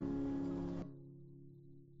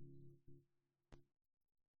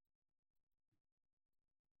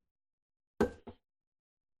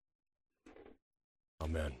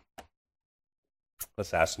Amen.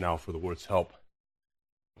 Let's ask now for the Lord's help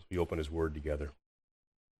as we open His Word together.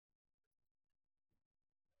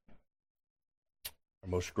 Our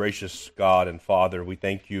most gracious God and Father, we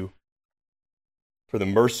thank You for the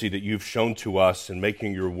mercy that You've shown to us in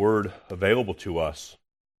making Your Word available to us.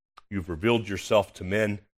 You've revealed Yourself to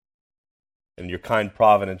men, and in Your kind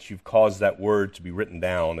providence, You've caused that Word to be written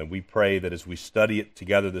down, and we pray that as we study it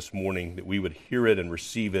together this morning, that we would hear it and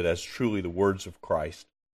receive it as truly the words of Christ.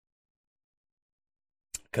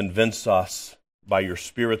 Convince us by Your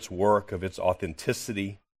Spirit's work of its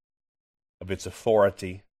authenticity, of its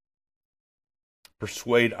authority.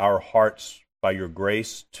 Persuade our hearts by Your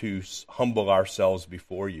grace to humble ourselves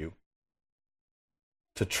before You,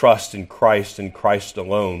 to trust in Christ and Christ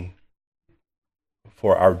alone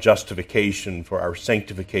for our justification, for our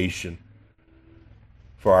sanctification,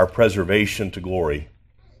 for our preservation to glory.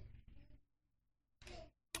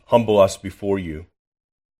 Humble us before You.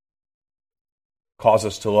 Cause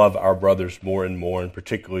us to love our brothers more and more, and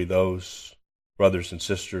particularly those brothers and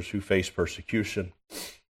sisters who face persecution,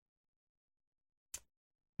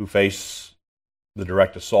 who face the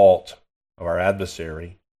direct assault of our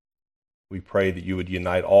adversary. We pray that You would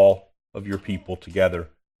unite all of Your people together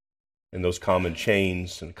in those common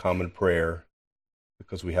chains and common prayer,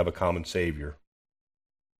 because we have a common Savior.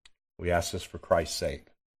 We ask this for Christ's sake.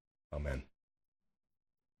 Amen.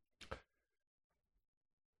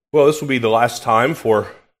 Well, this will be the last time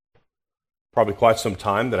for probably quite some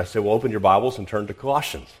time that I say, well, open your Bibles and turn to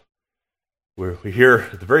Colossians. We're here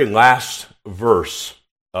at the very last verse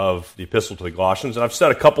of the Epistle to the Colossians, and I've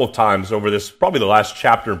said a couple of times over this, probably the last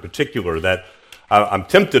chapter in particular, that I'm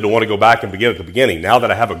tempted to want to go back and begin at the beginning. Now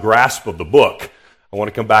that I have a grasp of the book, I want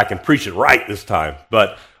to come back and preach it right this time,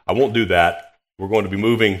 but I won't do that. We're going to be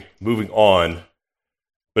moving on,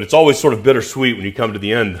 but it's always sort of bittersweet when you come to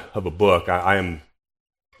the end of a book.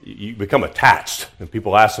 You become attached, and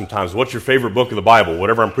people ask sometimes, what's your favorite book of the Bible?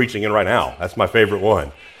 Whatever I'm preaching in right now, that's my favorite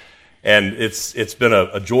one. And it's been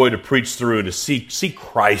a joy to preach through and to see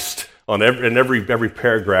Christ on every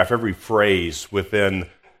paragraph, every phrase within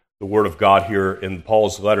the Word of God here in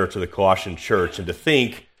Paul's letter to the Colossian church, and to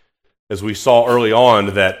think, as we saw early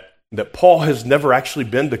on, that Paul has never actually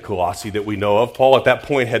been to Colossae that we know of. Paul at that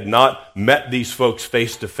point had not met these folks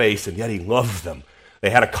face to face, and yet he loved them.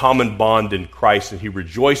 They had a common bond in Christ, and he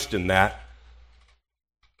rejoiced in that.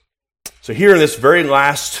 So here in this very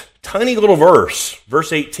last tiny little verse,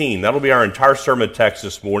 verse 18, that'll be our entire sermon text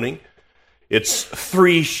this morning. It's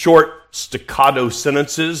 3 short staccato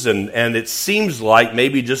sentences, and it seems like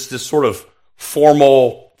maybe just this sort of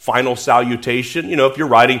formal final salutation. You know, if you're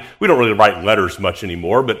writing, we don't really write letters much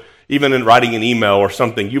anymore, but even in writing an email or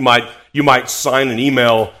something, you might sign an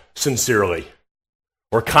email sincerely,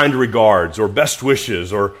 or kind regards, or best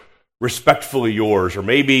wishes, or respectfully yours, or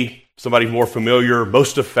maybe somebody more familiar,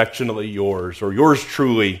 most affectionately yours, or yours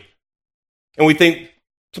truly. And we think,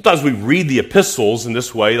 sometimes we read the epistles in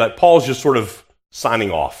this way, like Paul's just sort of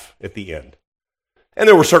signing off at the end. And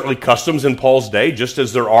there were certainly customs in Paul's day, just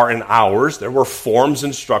as there are in ours. There were forms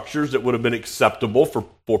and structures that would have been acceptable for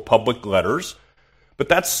public letters. But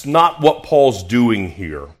that's not what Paul's doing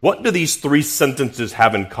here. What do these 3 sentences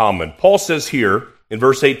have in common? Paul says here, in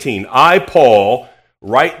verse 18, I, Paul,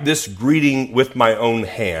 write this greeting with my own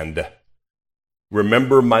hand.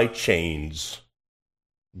 Remember my chains.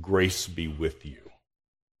 Grace be with you.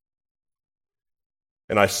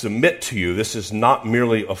 And I submit to you, this is not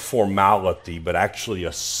merely a formality, but actually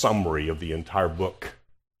a summary of the entire book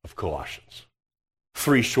of Colossians.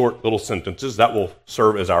 3 short little sentences that will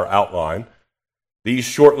serve as our outline. These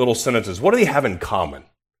short little sentences, what do they have in common?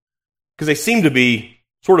 Because they seem to be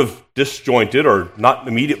sort of disjointed or not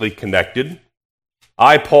immediately connected.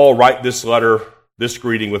 I, Paul, write this letter, this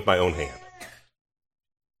greeting with my own hand.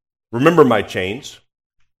 Remember my chains.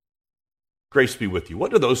 Grace be with you.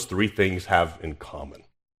 What do those 3 things have in common?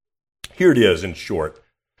 Here it is in short.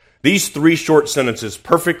 These 3 short sentences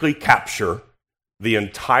perfectly capture the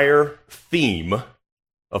entire theme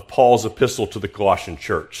of Paul's epistle to the Colossian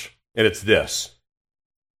church. And it's this: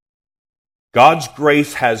 God's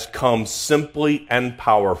grace has come simply and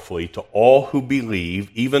powerfully to all who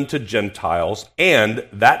believe, even to Gentiles, and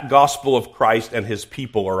that gospel of Christ and His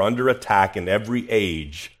people are under attack in every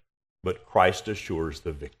age, but Christ assures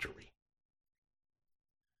the victory.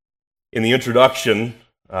 In the introduction,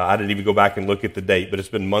 I didn't even go back and look at the date, but it's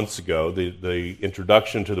been months ago, the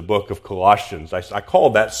introduction to the book of Colossians, I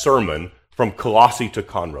called that sermon From Colossae to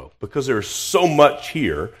Conroe, because there's so much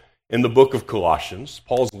here in the book of Colossians,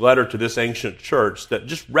 Paul's letter to this ancient church, that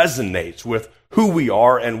just resonates with who we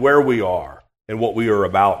are and where we are and what we are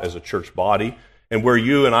about as a church body and where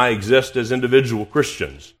you and I exist as individual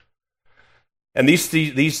Christians. And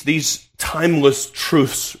these timeless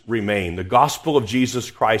truths remain. The gospel of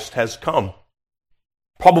Jesus Christ has come.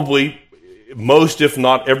 Probably most, if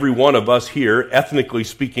not every one of us here, ethnically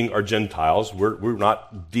speaking, are Gentiles. We're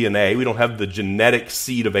not DNA. We don't have the genetic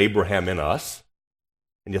seed of Abraham in us.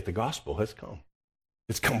 And yet the gospel has come.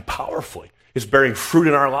 It's come powerfully. It's bearing fruit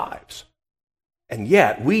in our lives. And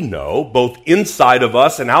yet we know, both inside of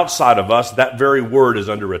us and outside of us, that very word is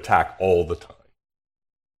under attack all the time.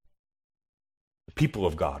 The people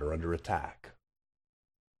of God are under attack.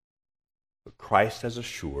 But Christ has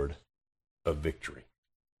assured of victory.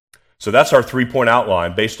 So that's our three-point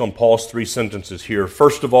outline based on Paul's three sentences here.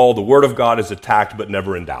 First of all, the word of God is attacked but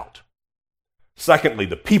never in doubt. Secondly,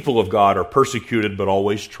 the people of God are persecuted but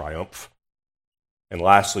always triumph. And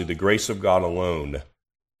lastly, the grace of God alone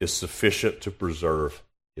is sufficient to preserve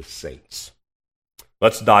his saints.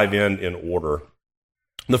 Let's dive in order.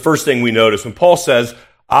 The first thing we notice when Paul says,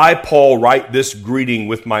 I, Paul, write this greeting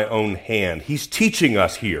with my own hand. He's teaching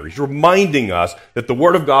us here. He's reminding us that the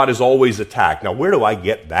word of God is always attacked. Now, where do I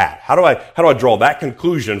get that? How do I draw that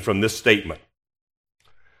conclusion from this statement?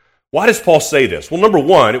 Why does Paul say this? Well, number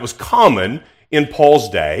one, it was common in Paul's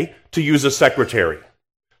day to use a secretary.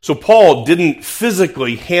 So Paul didn't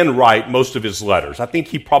physically handwrite most of his letters. I think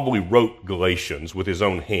he probably wrote Galatians with his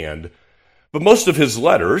own hand. But most of his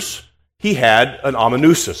letters, he had an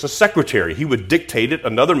amanuensis, a secretary. He would dictate it,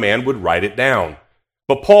 another man would write it down.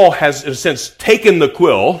 But Paul has, in a sense, taken the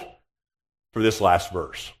quill for this last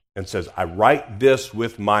verse and says, I write this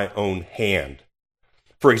with my own hand.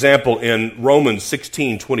 For example, in Romans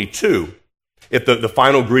 16:22, at the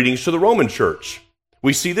final greetings to the Roman church,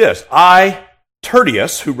 we see this. I,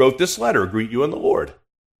 Tertius, who wrote this letter, greet you in the Lord.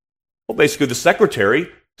 Well, basically, the secretary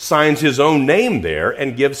signs his own name there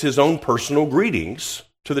and gives his own personal greetings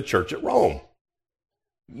to the church at Rome,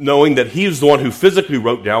 knowing that he was the one who physically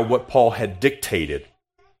wrote down what Paul had dictated.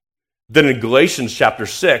 Then in Galatians chapter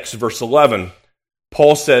 6, verse 11,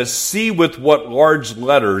 Paul says, see with what large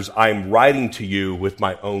letters I am writing to you with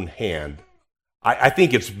my own hand. I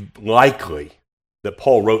think it's likely that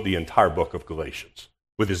Paul wrote the entire book of Galatians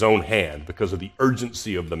with his own hand because of the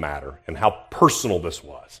urgency of the matter and how personal this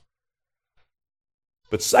was.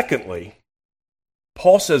 But secondly,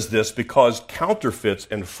 Paul says this because counterfeits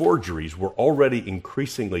and forgeries were already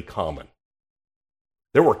increasingly common.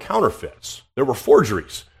 There were counterfeits. There were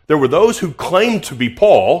forgeries. There were those who claimed to be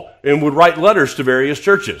Paul and would write letters to various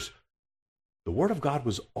churches. The Word of God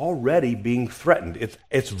was already being threatened.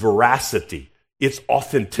 Its veracity, its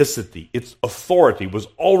authenticity, its authority was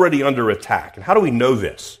already under attack. And how do we know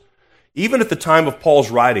this? Even at the time of Paul's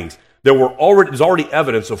writings, there's already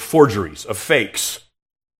evidence of forgeries, of fakes.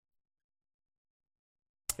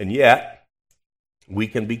 And yet, we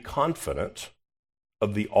can be confident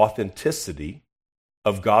of the authenticity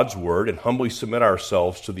of God's Word and humbly submit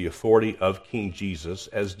ourselves to the authority of King Jesus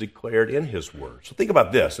as declared in His Word. So think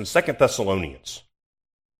about this in 2 Thessalonians.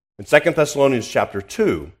 In 2 Thessalonians chapter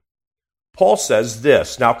 2, Paul says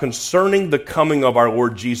this, now concerning the coming of our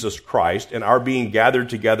Lord Jesus Christ and our being gathered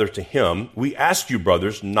together to Him, we ask you,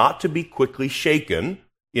 brothers, not to be quickly shaken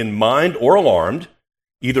in mind or alarmed,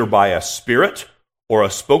 either by a spirit or a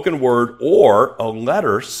spoken word or a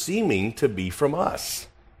letter seeming to be from us,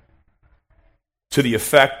 to the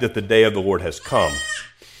effect that the day of the Lord has come.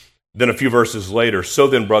 Then a few verses later, so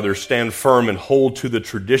then, brothers, stand firm and hold to the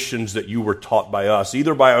traditions that you were taught by us,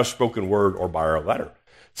 either by our spoken word or by our letter.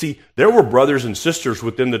 See, there were brothers and sisters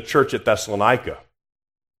within the church at Thessalonica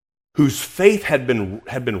whose faith had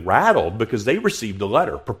been rattled because they received a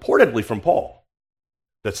letter, purportedly from Paul,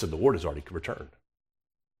 that said the Lord has already returned.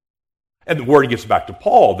 And the word gets back to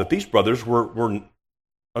Paul that these brothers were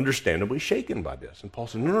understandably shaken by this. And Paul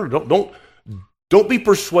said, no, don't be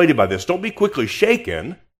persuaded by this. Don't be quickly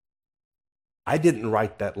shaken. I didn't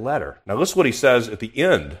write that letter. Now listen what he says at the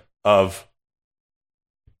end of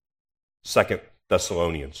 2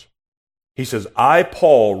 Thessalonians. He says, I,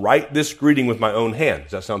 Paul, write this greeting with my own hand.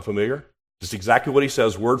 Does that sound familiar? Just exactly what he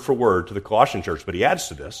says word for word to the Colossian church, but he adds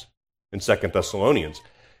to this in 2 Thessalonians.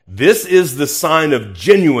 This is the sign of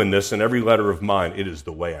genuineness in every letter of mine. It is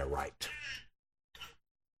the way I write.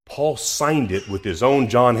 Paul signed it with his own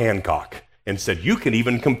John Hancock and said, you can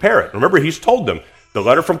even compare it. Remember, he's told them, the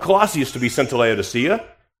letter from Colossae is to be sent to Laodicea.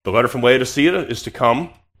 The letter from Laodicea is to come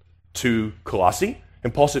to Colossae.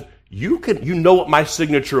 And Paul said, you know what my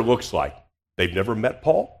signature looks like. They've never met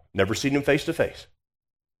Paul, never seen him face to face.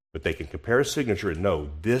 But they can compare his signature and know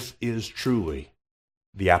this is truly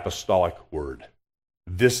the apostolic word.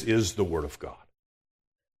 This is the Word of God.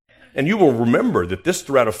 And you will remember that this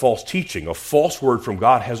threat of false teaching, a false word from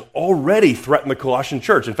God, has already threatened the Colossian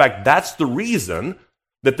church. In fact, that's the reason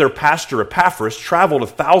that their pastor Epaphras traveled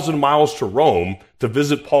 1,000 miles to Rome to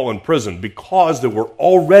visit Paul in prison, because there were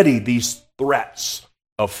already these threats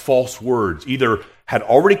of false words. Either had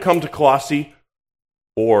already come to Colossae,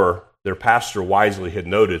 or their pastor wisely had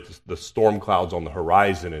noted the storm clouds on the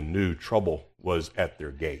horizon and knew trouble was at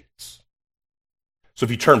their gates. So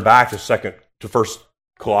if you turn back to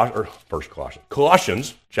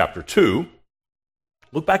Colossians chapter 2,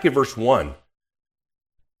 look back at verse 1.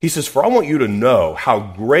 He says, "For I want you to know how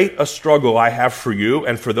great a struggle I have for you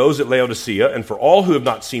and for those at Laodicea and for all who have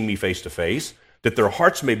not seen me face to face, that their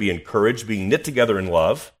hearts may be encouraged, being knit together in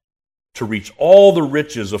love, to reach all the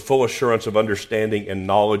riches of full assurance of understanding and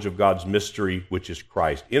knowledge of God's mystery, which is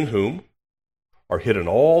Christ, in whom are hidden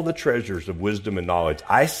all the treasures of wisdom and knowledge.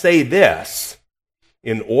 I say this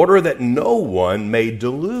in order that no one may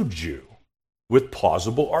delude you with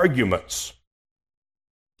plausible arguments.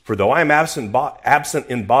 For though I am absent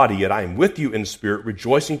in body, yet I am with you in spirit,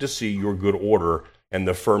 rejoicing to see your good order and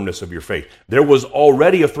the firmness of your faith." There was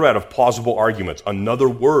already a threat of plausible arguments, another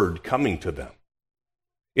word coming to them.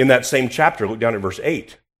 In that same chapter, look down at verse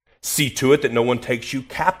 8. "See to it that no one takes you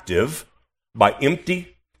captive by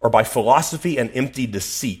philosophy and empty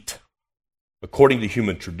deceit, according to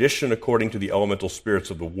human tradition, according to the elemental spirits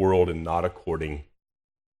of the world, and not according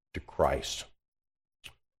to Christ."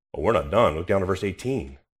 But we're not done. Look down at verse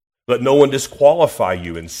 18. "Let no one disqualify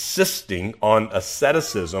you, insisting on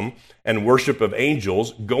asceticism and worship of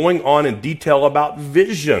angels, going on in detail about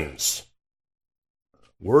visions.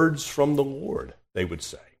 Words from the Lord," they would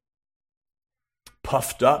say.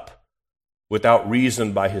 "Puffed up without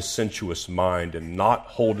reason by his sensuous mind, and not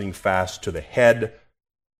holding fast to the head,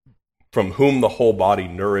 from whom the whole body,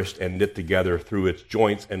 nourished and knit together through its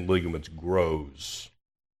joints and ligaments, grows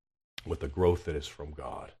with the growth that is from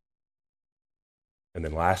God." And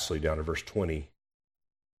then lastly, down to verse 20,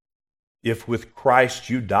 "If with Christ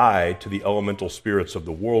you died to the elemental spirits of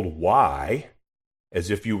the world, why, as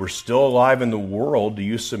if you were still alive in the world, do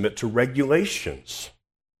you submit to regulations?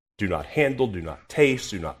 Do not handle, do not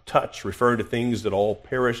taste, do not touch, referring to things that all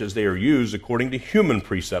perish as they are used according to human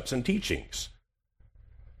precepts and teachings.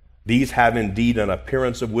 These have indeed an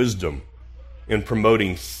appearance of wisdom in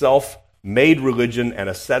promoting self-made religion and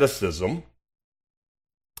asceticism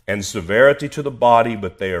and severity to the body,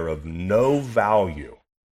 but they are of no value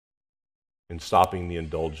in stopping the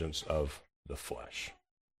indulgence of the flesh."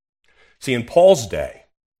 See, in Paul's day,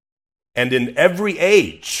 and in every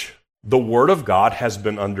age, the Word of God has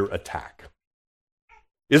been under attack.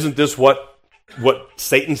 Isn't this what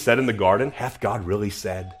Satan said in the garden? "Hath God really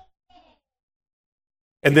said?"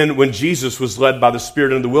 And then when Jesus was led by the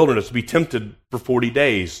Spirit into the wilderness to be tempted for 40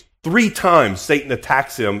 days, 3 times Satan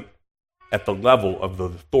attacks him at the level of the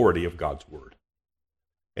authority of God's Word.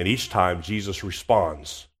 And each time Jesus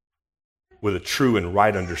responds with a true and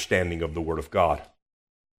right understanding of the Word of God.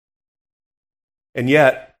 And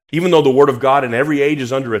yet, even though the Word of God in every age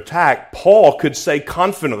is under attack, Paul could say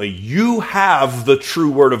confidently, "You have the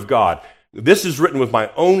true Word of God. This is written with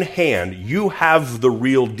my own hand. You have the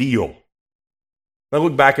real deal." Now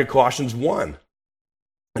look back at Colossians 1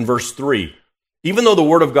 and verse 3. Even though the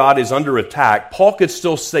Word of God is under attack, Paul could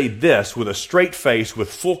still say this with a straight face,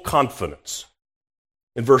 with full confidence.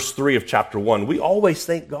 In verse 3 of chapter 1, "We always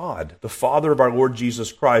thank God, the Father of our Lord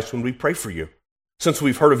Jesus Christ, when we pray for you, since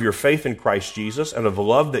we've heard of your faith in Christ Jesus and of the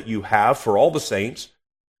love that you have for all the saints,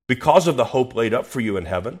 because of the hope laid up for you in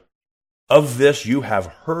heaven. Of this you have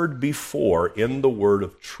heard before in the word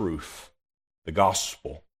of truth, the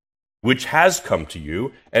gospel, which has come to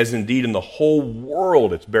you, as indeed in the whole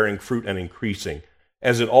world it's bearing fruit and increasing,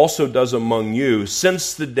 as it also does among you,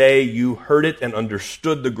 since the day you heard it and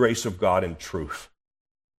understood the grace of God in truth,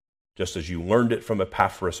 just as you learned it from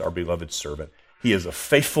Epaphras, our beloved servant. He is a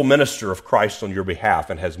faithful minister of Christ on your behalf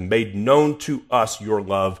and has made known to us your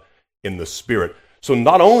love in the Spirit." So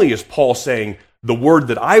not only is Paul saying, the word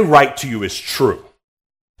that I write to you is true,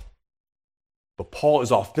 but Paul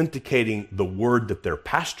is authenticating the word that their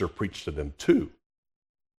pastor preached to them too.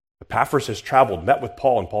 Epaphras has traveled, met with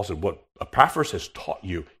Paul, and Paul said, "What Epaphras has taught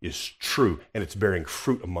you is true, and it's bearing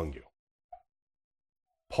fruit among you."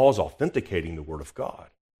 Paul's authenticating the word of God.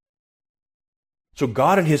 So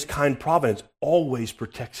God in his kind providence always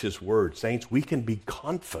protects his word. Saints, we can be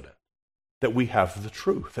confident that we have the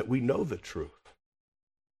truth, that we know the truth.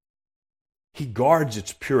 He guards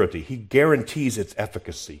its purity. He guarantees its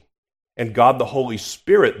efficacy. And God the Holy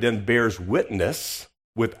Spirit then bears witness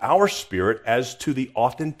with our spirit as to the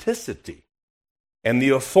authenticity and the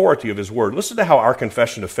authority of his word. Listen to how our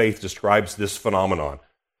confession of faith describes this phenomenon.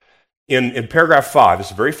 In paragraph 5, it's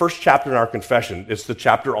the very first chapter in our confession. It's the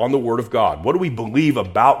chapter on the Word of God. What do we believe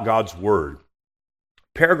about God's Word?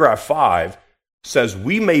 Paragraph 5 says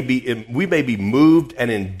we may be moved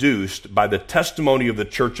and induced by the testimony of the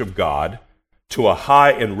Church of God to a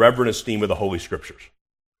high and reverent esteem of the Holy Scriptures.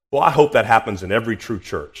 Well, I hope that happens in every true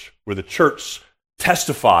church, where the church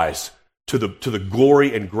testifies to the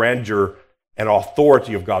glory and grandeur and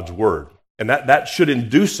authority of God's Word. And that should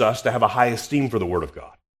induce us to have a high esteem for the Word of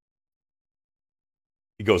God.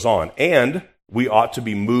 He goes on, and we ought to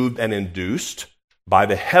be moved and induced by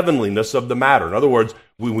the heavenliness of the matter. In other words,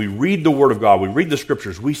 when we read the Word of God, we read the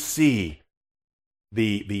Scriptures, we see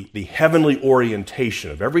the heavenly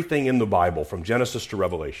orientation of everything in the Bible from Genesis to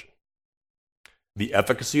Revelation. The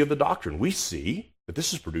efficacy of the doctrine. We see that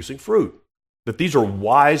this is producing fruit, that these are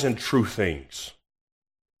wise and true things.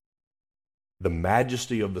 The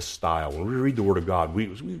majesty of the style. When we read the Word of God,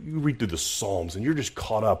 you read through the Psalms, and you're just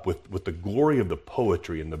caught up with the glory of the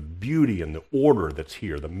poetry and the beauty and the order that's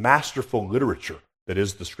here, the masterful literature that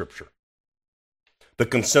is the Scripture. The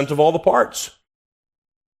consent of all the parts.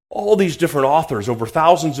 All these different authors over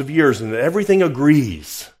thousands of years, and everything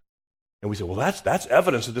agrees. And we say, well, that's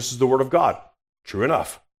evidence that this is the Word of God. True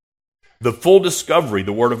enough. The full discovery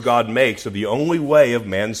the Word of God makes of the only way of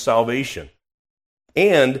man's salvation.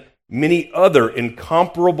 And many other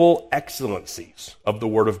incomparable excellencies of the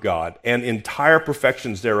Word of God and entire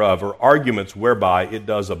perfections thereof are arguments whereby it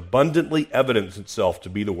does abundantly evidence itself to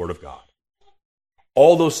be the Word of God.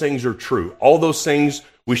 All those things are true. All those things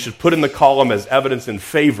we should put in the column as evidence in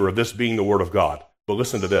favor of this being the Word of God. But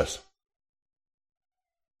listen to this.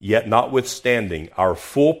 Yet notwithstanding, our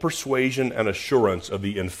full persuasion and assurance of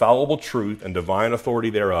the infallible truth and divine authority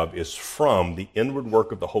thereof is from the inward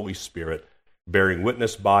work of the Holy Spirit, bearing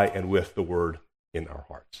witness by and with the Word in our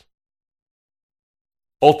hearts.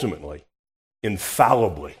 Ultimately,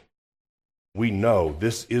 infallibly, we know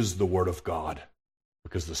this is the Word of God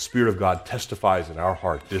because the Spirit of God testifies in our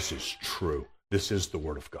heart this is true. This is the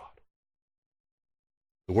Word of God.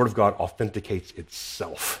 The Word of God authenticates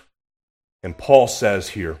itself. And Paul says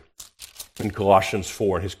here in Colossians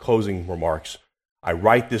 4, in his closing remarks, I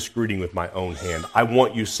write this greeting with my own hand. I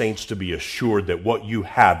want you saints to be assured that what you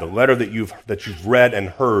have, the letter that you've read and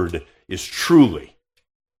heard, is truly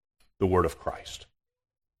the Word of Christ.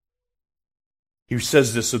 He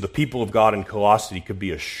says this so the people of God in Colossae could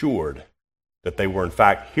be assured that they were in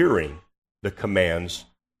fact hearing the commands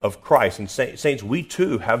of Christ. And saints, we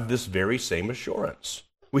too have this very same assurance.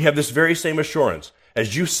 We have this very same assurance.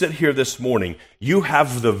 As you sit here this morning, you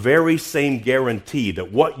have the very same guarantee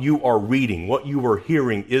that what you are reading, what you are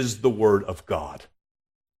hearing is the Word of God.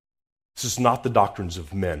 This is not the doctrines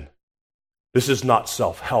of men. This is not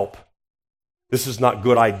self-help. This is not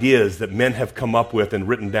good ideas that men have come up with and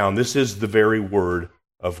written down. This is the very Word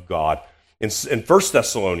of God. In 1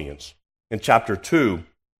 Thessalonians, in chapter 2,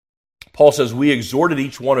 Paul says, we exhorted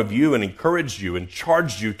each one of you and encouraged you and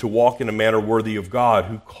charged you to walk in a manner worthy of God,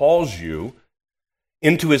 who calls you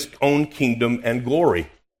into his own kingdom and glory.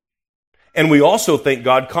 And we also thank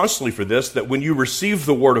God constantly for this, that when you received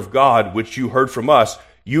the word of God, which you heard from us,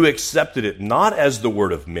 you accepted it not as the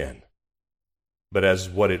word of men, but as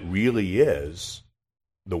what it really is,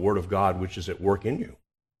 the word of God, which is at work in you,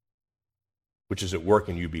 which is at work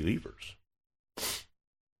in you believers.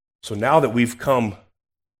 So now that we've come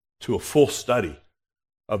to a full study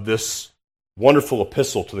of this wonderful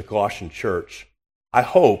epistle to the Colossian church, I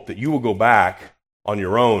hope that you will go back on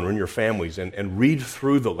your own or in your families and read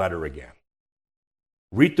through the letter again.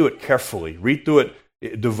 Read through it carefully. Read through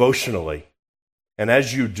it devotionally. And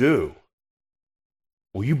as you do,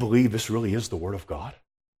 will you believe this really is the Word of God?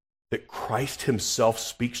 That Christ himself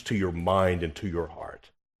speaks to your mind and to your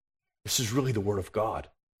heart. This is really the Word of God.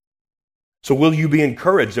 So will you be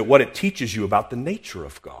encouraged at what it teaches you about the nature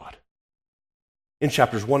of God? In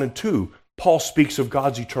chapters 1 and 2, Paul speaks of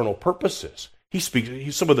God's eternal purposes. He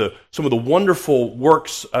speaks some of the wonderful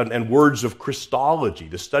works and words of Christology,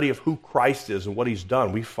 the study of who Christ is and what he's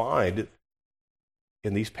done, we find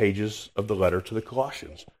in these pages of the letter to the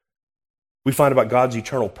Colossians. We find about God's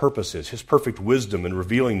eternal purposes, his perfect wisdom in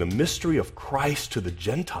revealing the mystery of Christ to the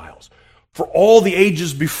Gentiles. For all the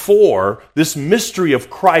ages before, this mystery of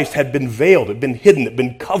Christ had been veiled, had been hidden, had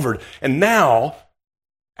been covered. And now,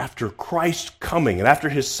 after Christ's coming and after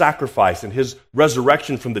his sacrifice and his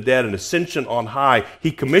resurrection from the dead and ascension on high, he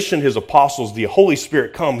commissioned his apostles, the Holy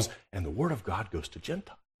Spirit comes, and the Word of God goes to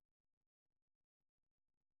Gentiles.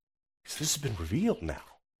 So this has been revealed now.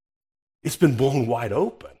 It's been blown wide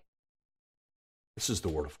open. This is the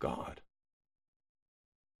Word of God.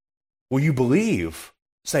 Will you believe,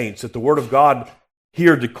 saints, that the Word of God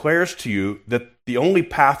here declares to you that the only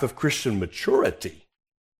path of Christian maturity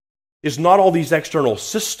is not all these external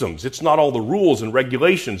systems. It's not all the rules and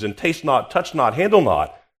regulations and taste not, touch not, handle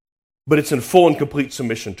not, but it's in full and complete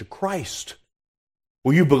submission to Christ.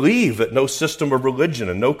 Will you believe that no system of religion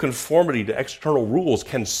and no conformity to external rules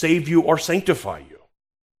can save you or sanctify you?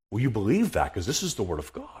 Will you believe that? Because this is the Word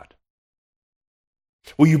of God.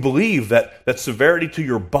 Will you believe that severity to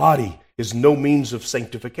your body is no means of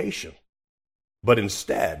sanctification, but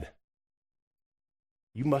instead,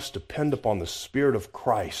 you must depend upon the Spirit of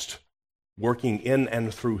Christ working in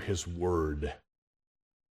and through His Word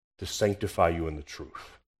to sanctify you in the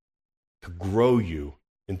truth, to grow you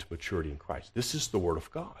into maturity in Christ. This is the Word of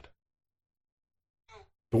God.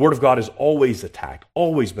 The Word of God is always attacked,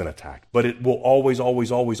 always been attacked, but it will always,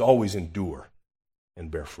 always, always, always endure and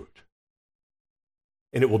bear fruit.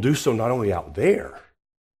 And it will do so not only out there,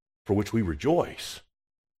 for which we rejoice,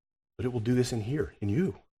 but it will do this in here, in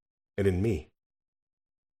you, and in me.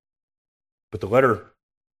 But the letter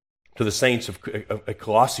to the saints of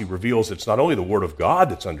Colossae reveals it's not only the Word of God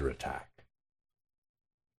that's under attack,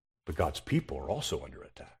 but God's people are also under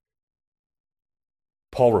attack.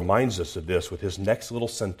 Paul reminds us of this with his next little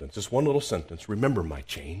sentence, this one little sentence, remember my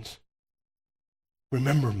chains.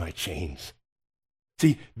 Remember my chains.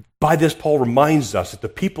 See, by this, Paul reminds us that the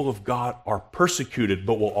people of God are persecuted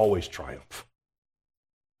but will always triumph.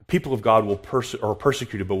 The people of God are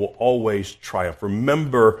persecuted but will always triumph.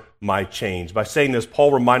 Remember my chains. By saying this,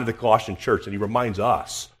 Paul reminded the Colossian church, and he reminds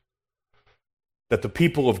us, that the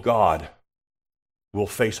people of God will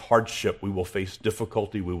face hardship, we will face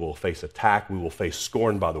difficulty, we will face attack, we will face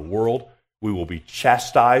scorn by the world, we will be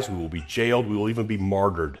chastised, we will be jailed, we will even be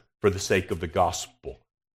martyred for the sake of the gospel.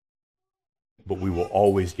 But we will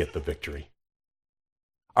always get the victory.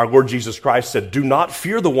 Our Lord Jesus Christ said, do not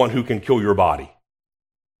fear the one who can kill your body.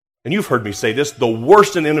 And you've heard me say this, the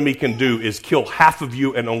worst an enemy can do is kill half of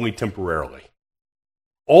you and only temporarily.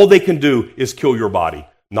 All they can do is kill your body,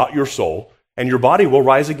 not your soul, and your body will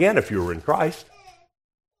rise again if you are in Christ.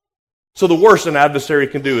 So the worst an adversary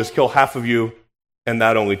can do is kill half of you, and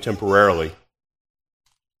that only temporarily.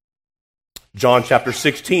 John chapter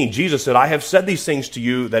 16, Jesus said, I have said these things to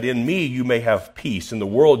you that in me you may have peace. In the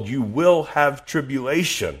world you will have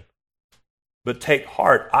tribulation. But take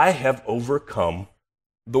heart, I have overcome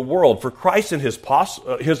the world. For Christ and his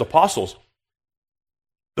apostles,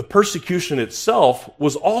 the persecution itself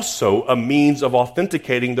was also a means of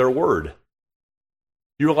authenticating their word.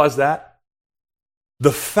 You realize that?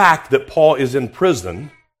 The fact that Paul is in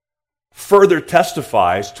prison further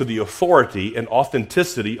testifies to the authority and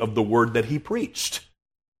authenticity of the word that he preached.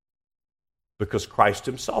 Because Christ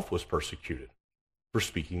himself was persecuted for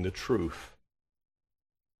speaking the truth.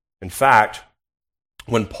 In fact,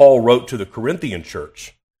 when Paul wrote to the Corinthian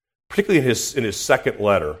church, particularly in his second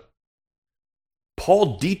letter,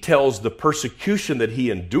 Paul details the persecution that he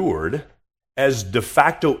endured as de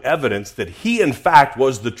facto evidence that he, in fact,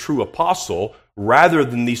 was the true apostle rather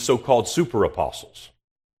than these so-called super apostles.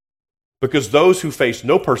 Because those who face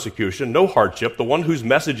no persecution, no hardship, the one whose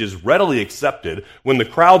message is readily accepted, when the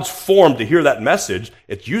crowds form to hear that message,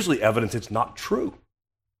 it's usually evidence it's not true.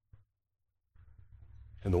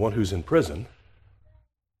 And the one who's in prison,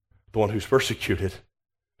 the one who's persecuted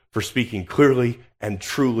for speaking clearly and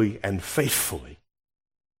truly and faithfully,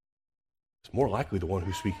 is more likely the one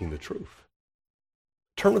who's speaking the truth.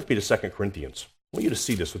 Turn with me to 2 Corinthians. I want you to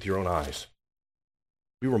see this with your own eyes.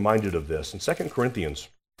 Be reminded of this. In 2 Corinthians,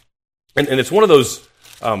 and it's one of those,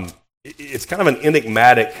 it's kind of an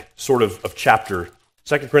enigmatic sort of chapter.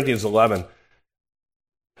 2 Corinthians 11.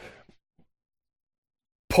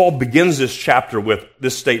 Paul begins this chapter with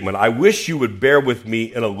this statement, I wish you would bear with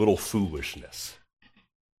me in a little foolishness.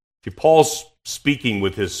 See, Paul's speaking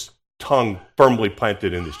with his tongue firmly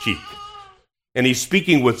planted in his cheek. And he's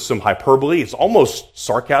speaking with some hyperbole. It's almost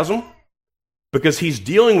sarcasm. Because he's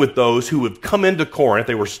dealing with those who would come into Corinth,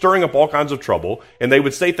 they were stirring up all kinds of trouble, and they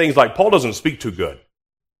would say things like, Paul doesn't speak too good,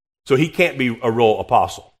 so he can't be a real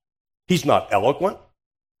apostle. He's not eloquent.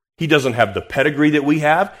 He doesn't have the pedigree that we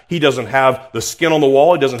have. He doesn't have the skin on the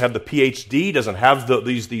wall. He doesn't have the PhD. He doesn't have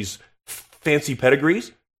these fancy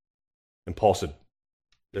pedigrees. And Paul said,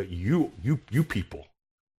 you people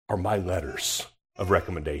are my letters of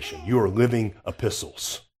recommendation. You are living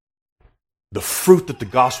epistles. The fruit that the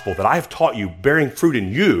gospel that I have taught you, bearing fruit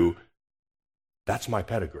in you, that's my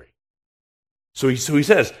pedigree. So he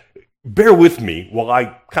says, bear with me while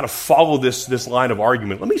I kind of follow this line of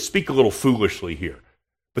argument. Let me speak a little foolishly here.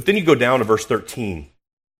 But then you go down to verse 13.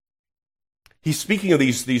 He's speaking of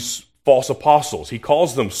these false apostles. He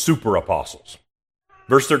calls them super apostles.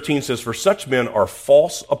 Verse 13 says, "For such men are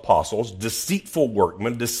false apostles, deceitful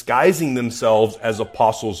workmen, disguising themselves as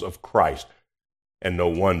apostles of Christ." And no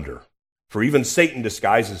wonder, for even Satan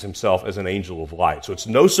disguises himself as an angel of light. So it's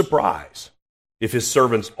no surprise if his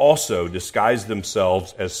servants also disguise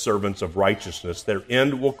themselves as servants of righteousness. Their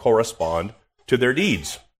end will correspond to their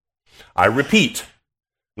deeds. I repeat,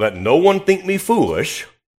 let no one think me foolish,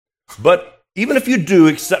 but even if you do,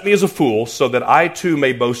 accept me as a fool, so that I too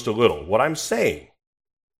may boast a little. What I'm saying,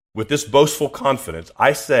 with this boastful confidence,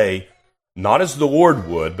 I say, not as the Lord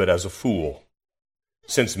would, but as a fool.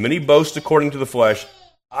 Since many boast according to the flesh,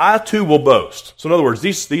 I too will boast. So in other words,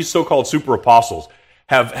 these so-called super apostles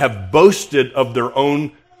have boasted of their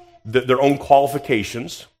own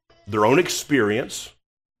qualifications, their own experience,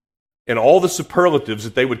 and all the superlatives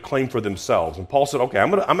that they would claim for themselves. And Paul said, okay,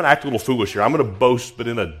 I'm gonna act a little foolish here. I'm going to boast, but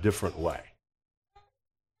in a different way.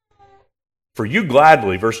 For you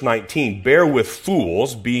gladly, verse 19, bear with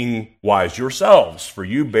fools, being wise yourselves. For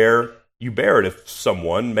you bear it if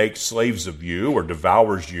someone makes slaves of you, or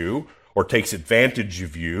devours you, or takes advantage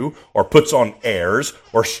of you, or puts on airs,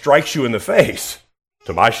 or strikes you in the face.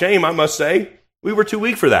 To my shame, I must say, we were too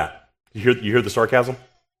weak for that. You hear the sarcasm?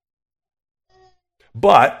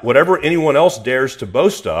 But whatever anyone else dares to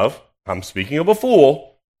boast of, I'm speaking of a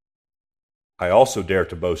fool, I also dare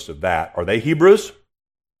to boast of that. Are they Hebrews?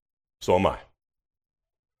 So am I.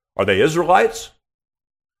 Are they Israelites?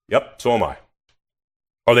 Yep, so am I.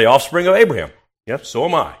 Are they offspring of Abraham? Yep, so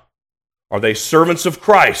am I. Are they servants of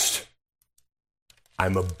Christ?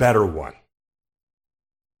 I'm a better one.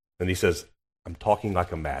 And he says, I'm talking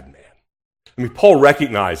like a madman. I mean, Paul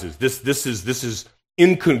recognizes this is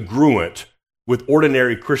incongruent with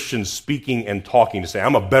ordinary Christians speaking and talking to say,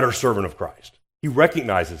 I'm a better servant of Christ. He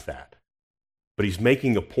recognizes that. But he's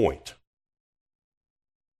making a point.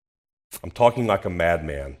 I'm talking like a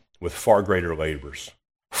madman with far greater labors,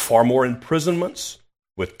 far more imprisonments,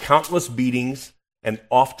 with countless beatings, and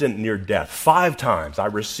often near death. 5 times I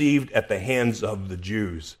received at the hands of the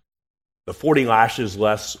Jews the 40 lashes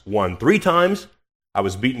less 1. 3 times I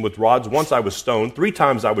was beaten with rods. Once I was stoned. 3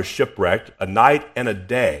 times I was shipwrecked. A night and a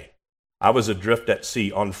day I was adrift at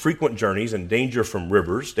sea, on frequent journeys, in danger from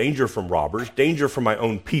rivers, danger from robbers, danger from my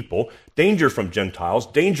own people, danger from Gentiles,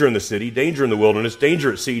 danger in the city, danger in the wilderness,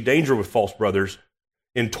 danger at sea, danger with false brothers,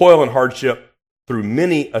 in toil and hardship, through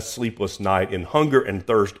many a sleepless night, in hunger and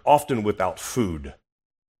thirst, often without food,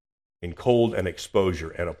 in cold and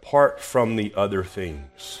exposure, and apart from the other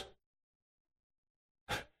things.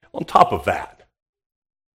 On top of that,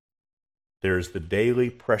 there's the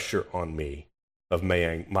daily pressure on me of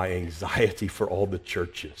my anxiety for all the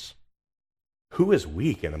churches. Who is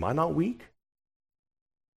weak, and am I not weak?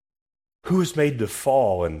 Who is made to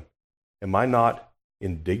fall, and am I not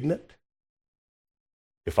indignant?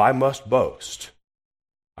 If I must boast,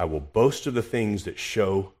 I will boast of the things that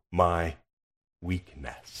show my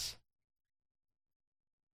weakness.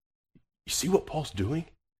 You see what Paul's doing?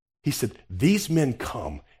 He said, these men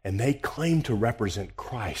come and they claim to represent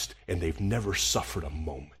Christ, and they've never suffered a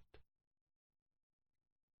moment.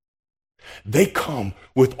 They come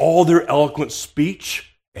with all their eloquent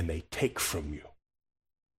speech, and they take from you.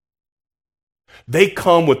 They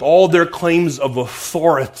come with all their claims of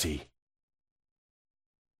authority,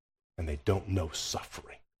 and they don't know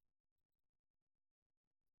suffering.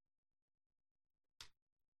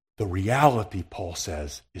 The reality, Paul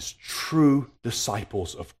says, is true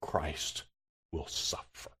disciples of Christ will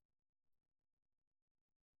suffer.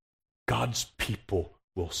 God's people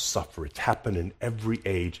will suffer. It's happened in every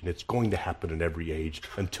age, and it's going to happen in every age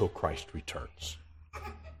until Christ returns.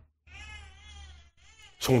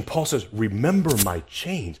 So when Paul says, remember my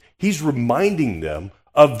chains, he's reminding them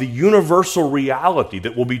of the universal reality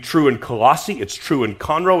that will be true in Colossae, it's true in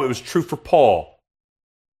Conroe, it was true for Paul.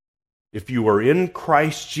 If you are in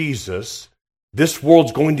Christ Jesus, this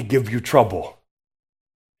world's going to give you trouble.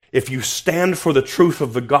 If you stand for the truth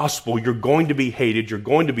of the gospel, you're going to be hated, you're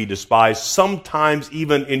going to be despised, sometimes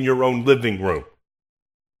even in your own living room.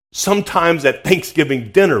 Sometimes at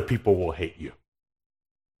Thanksgiving dinner, people will hate you.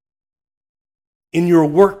 In your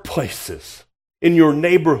workplaces, in your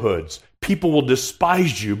neighborhoods, people will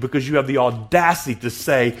despise you because you have the audacity to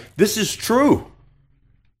say, this is true.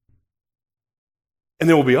 And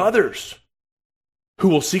there will be others who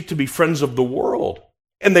will seek to be friends of the world.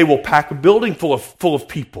 And they will pack a building full of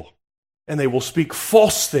people. And they will speak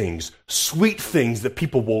false things, sweet things that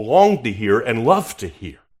people will long to hear and love to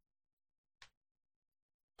hear.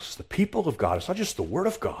 It's the people of God. It's not just the Word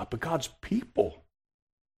of God, but God's people.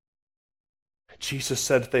 Jesus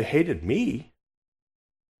said, if they hated me,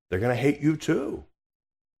 they're going to hate you too.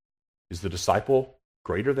 Is the disciple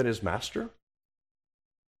greater than his master?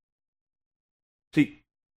 See,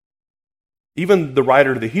 even the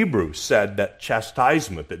writer of the Hebrews said that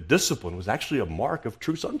chastisement, that discipline, was actually a mark of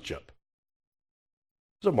true sonship.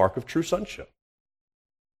 It was a mark of true sonship.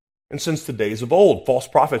 And since the days of old, false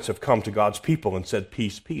prophets have come to God's people and said,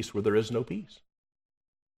 peace, peace, where there is no peace.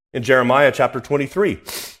 In Jeremiah chapter 23,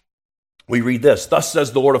 we read this, thus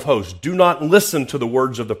says the Lord of hosts, do not listen to the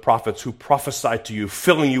words of the prophets who prophesy to you,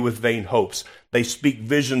 filling you with vain hopes. They speak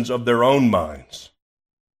visions of their own minds,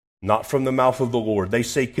 not from the mouth of the Lord. They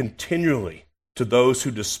say continually to those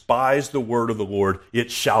who despise the word of the Lord, it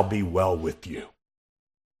shall be well with you.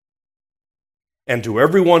 And to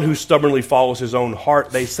everyone who stubbornly follows his own heart,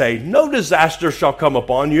 they say, no disaster shall come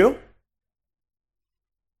upon you.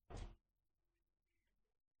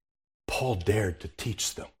 Paul dared to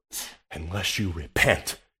teach them, unless you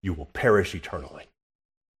repent, you will perish eternally.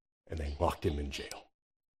 And they locked him in jail.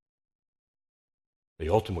 They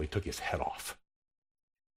ultimately took his head off.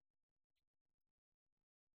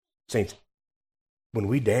 Saints, when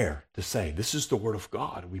we dare to say, this is the word of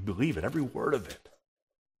God, we believe it, every word of it,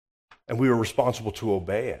 and we are responsible to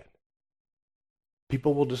obey it,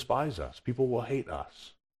 people will despise us. People will hate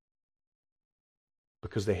us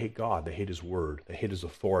because they hate God. They hate his word. They hate his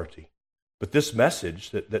authority. But this message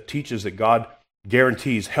that teaches that God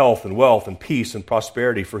guarantees health and wealth and peace and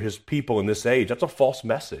prosperity for his people in this age, that's a false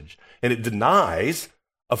message. And it denies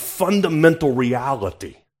a fundamental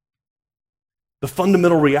reality. The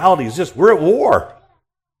fundamental reality is this: we're at war.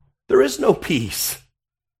 There is no peace.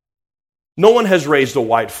 No one has raised a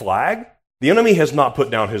white flag. The enemy has not put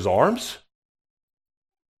down his arms.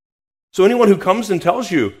 So anyone who comes and tells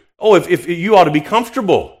you, oh, if you ought to be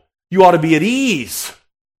comfortable, you ought to be at ease,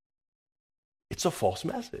 it's a false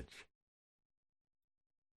message.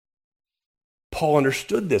 Paul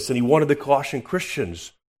understood this, and he wanted the Colossian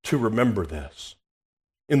Christians to remember this.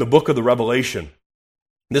 In the book of the Revelation,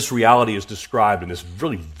 this reality is described in this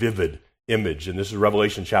really vivid image, and this is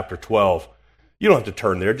Revelation chapter 12. You don't have to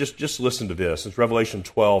turn there, just listen to this. It's Revelation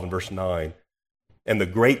 12 and verse 9. And the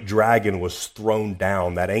great dragon was thrown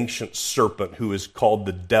down, that ancient serpent who is called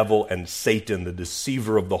the devil and Satan, the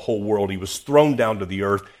deceiver of the whole world. He was thrown down to the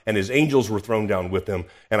earth, and his angels were thrown down with him.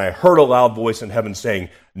 And I heard a loud voice in heaven saying,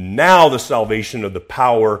 now the salvation of the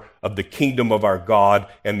power of the kingdom of our God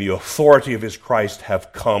and the authority of his Christ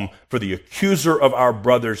have come. For the accuser of our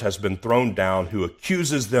brothers has been thrown down, who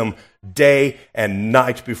accuses them day and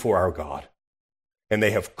night before our God. And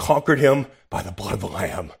they have conquered him by the blood of the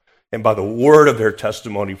Lamb and by the word of their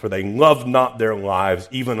testimony, for they loved not their lives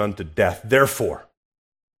even unto death. Therefore,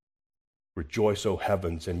 rejoice, O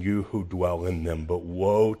heavens, and you who dwell in them. But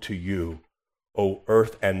woe to you, O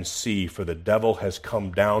earth and sea, for the devil has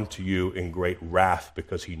come down to you in great wrath,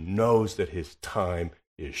 because he knows that his time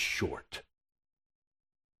is short.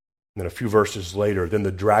 And then a few verses later, then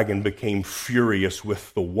the dragon became furious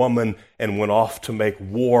with the woman and went off to make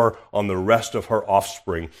war on the rest of her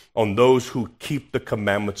offspring, on those who keep the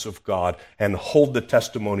commandments of God and hold the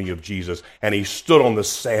testimony of Jesus. And he stood on the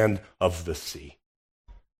sand of the sea.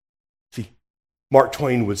 See, Mark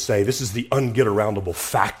Twain would say, this is the unget-aroundable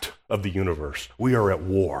fact of the universe. We are at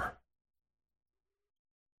war.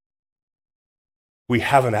 We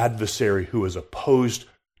have an adversary who is opposed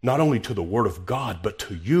not only to the word of God, but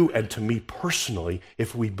to you and to me personally,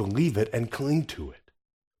 if we believe it and cling to it.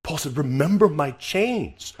 Paul said, remember my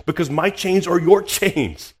chains, because my chains are your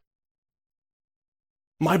chains.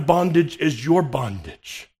 My bondage is your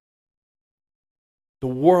bondage. The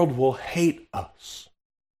world will hate us.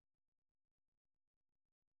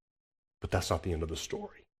 But that's not the end of the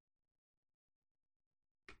story.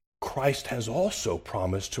 Christ has also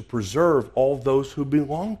promised to preserve all those who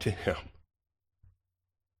belong to him.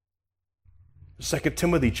 2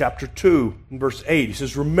 Timothy chapter 2, verse 8, he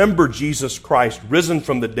says, remember Jesus Christ, risen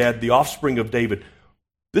from the dead, the offspring of David.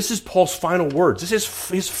 This is Paul's final words. This is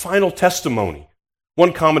his final testimony.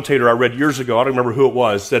 One commentator I read years ago, I don't remember who it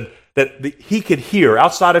was, said that he could hear,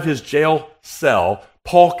 outside of his jail cell,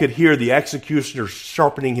 Paul could hear the executioner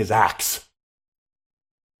sharpening his axe.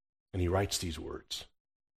 And he writes these words.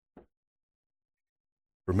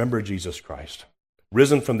 Remember Jesus Christ,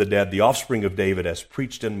 risen from the dead, the offspring of David, as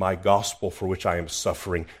preached in my gospel, for which I am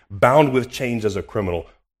suffering, bound with chains as a criminal,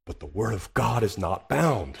 but the word of God is not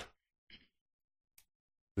bound.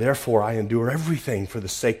 Therefore I endure everything for the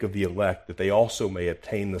sake of the elect, that they also may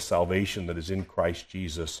obtain the salvation that is in Christ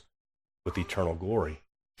Jesus with eternal glory.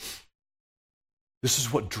 This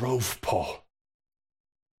is what drove Paul.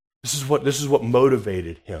 This is what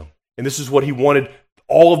motivated him. And this is what he wanted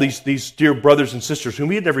all of these dear brothers and sisters whom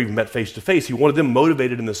he had never even met face to face. He wanted them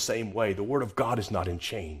motivated in the same way. The word of God is not in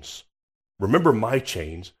chains. Remember my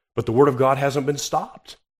chains, but the word of God hasn't been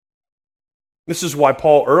stopped. This is why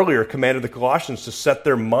Paul earlier commanded the Colossians to set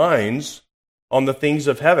their minds on the things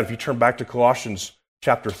of heaven. If you turn back to Colossians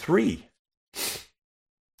chapter 3,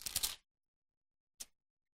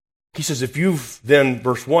 he says, if you've then,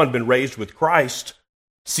 verse 1, been raised with Christ,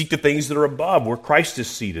 seek the things that are above, where Christ is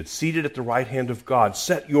seated at the right hand of God.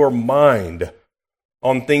 Set your mind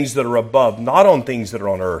on things that are above, not on things that are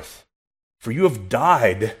on earth. For you have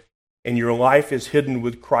died, and your life is hidden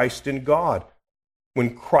with Christ in God.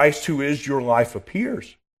 When Christ, who is your life,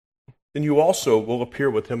 appears, then you also will appear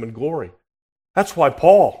with him in glory. That's why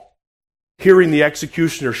Paul, hearing the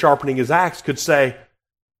executioner sharpening his axe, could say,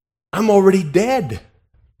 I'm already dead.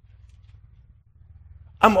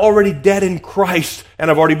 I'm already dead in Christ, and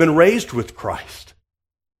I've already been raised with Christ.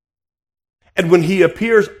 And when he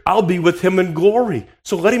appears, I'll be with him in glory.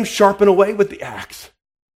 So let him sharpen away with the axe.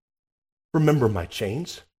 Remember my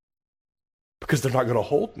chains, because they're not going to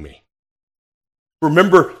hold me.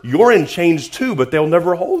 Remember, you're in chains too, but they'll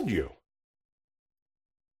never hold you.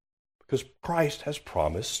 Because Christ has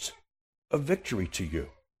promised a victory to you.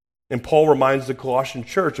 And Paul reminds the Colossian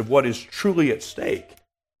church of what is truly at stake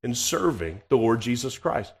in serving the Lord Jesus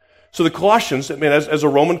Christ. So the Colossians, as a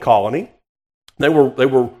Roman colony, they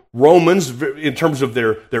were Romans in terms of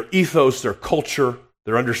their ethos, their culture,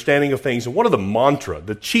 their understanding of things. And one of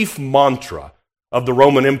the chief mantra of the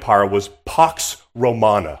Roman Empire was Pax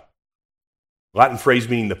Romana, Latin phrase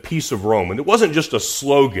meaning the peace of Rome. And it wasn't just a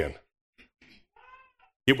slogan,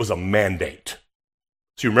 it was a mandate.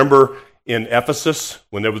 So you remember in Ephesus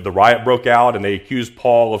when the riot broke out and they accused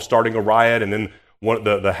Paul of starting a riot, and then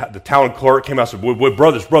the town clerk came out and said, "Boy,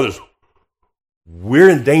 brothers, we're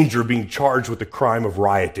in danger of being charged with the crime of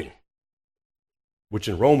rioting," which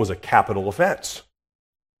in Rome was a capital offense.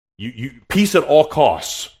 Peace at all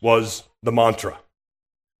costs was the mantra.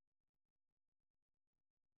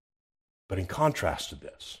 But in contrast to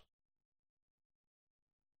this,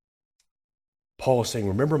 Paul is saying,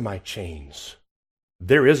 remember my chains.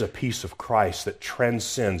 There is a peace of Christ that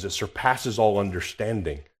transcends, it surpasses all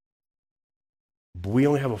understanding. But we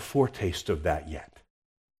only have a foretaste of that yet.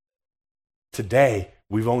 Today,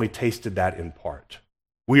 we've only tasted that in part.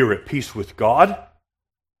 We are at peace with God,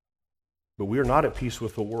 but we are not at peace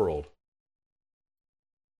with the world.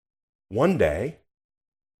 One day,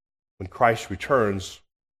 when Christ returns,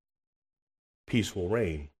 peace will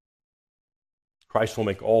reign. Christ will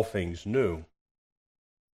make all things new.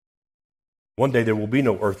 One day there will be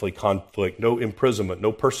no earthly conflict, no imprisonment,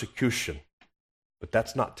 no persecution. But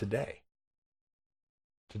that's not today.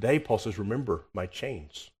 Today, Paul says, remember my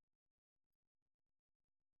chains.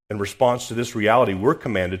 In response to this reality, we're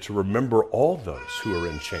commanded to remember all those who are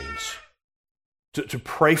in chains, to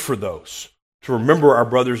pray for those, to remember our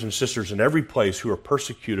brothers and sisters in every place who are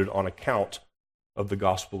persecuted on account of the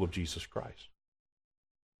gospel of Jesus Christ.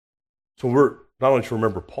 So we're not only to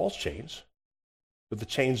remember Paul's chains, but the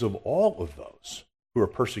chains of all of those who are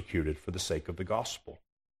persecuted for the sake of the gospel.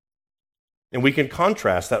 And we can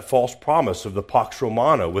contrast that false promise of the Pax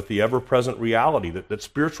Romana with the ever-present reality that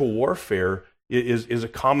spiritual warfare is a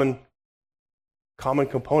common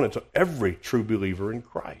component to every true believer in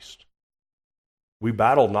Christ. We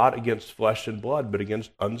battle not against flesh and blood, but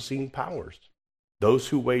against unseen powers, those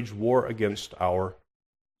who wage war against our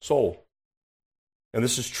soul. And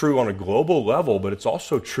this is true on a global level, but it's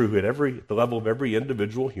also true at the level of every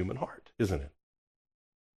individual human heart, isn't it?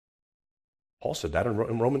 Paul said that in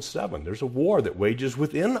Romans 7. There's a war that wages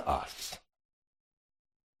within us.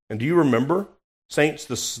 And do you remember, saints,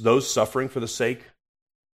 those suffering for the sake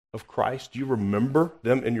of Christ? Do you remember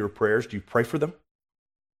them in your prayers? Do you pray for them?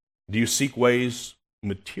 Do you seek ways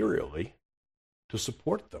materially to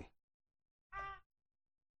support them?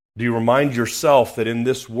 Do you remind yourself that in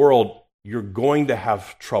this world you're going to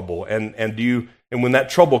have trouble, and when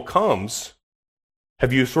that trouble comes,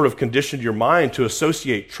 have you sort of conditioned your mind to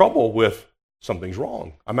associate trouble with something's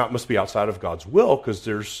wrong? Must be outside of God's will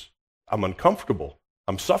because I'm uncomfortable,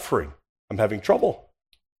 I'm suffering, I'm having trouble.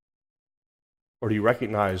 Or do you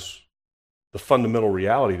recognize the fundamental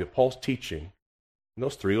reality that Paul's teaching in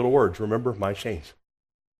those three little words, remember my chains?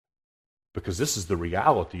 Because this is the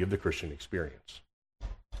reality of the Christian experience,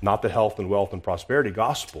 not the health and wealth and prosperity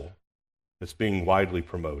gospel that's being widely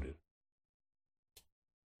promoted.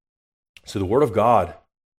 So the Word of God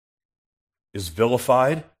is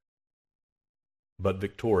vilified, but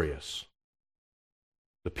victorious.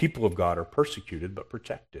 The people of God are persecuted, but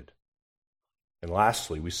protected. And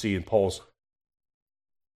lastly, we see in Paul's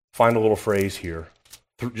final little phrase here,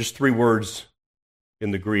 just three words in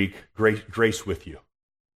the Greek, grace with you.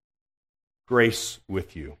 Grace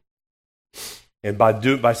with you. And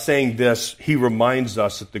by saying this, he reminds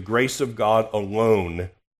us that the grace of God alone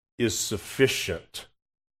is sufficient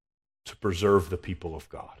to preserve the people of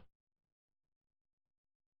God.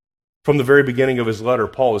 From the very beginning of his letter,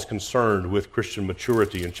 Paul is concerned with Christian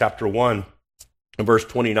maturity. In chapter 1, in verse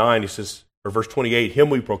 29, he says, or verse 28, him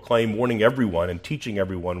we proclaim, warning everyone and teaching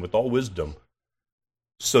everyone with all wisdom,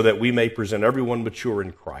 so that we may present everyone mature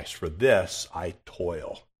in Christ. For this I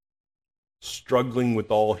toil, struggling with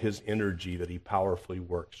all his energy that he powerfully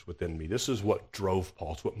works within me. This is what drove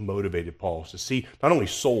Paul. It's what motivated Paul, to see not only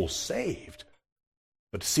souls saved,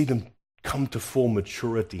 but to see them come to full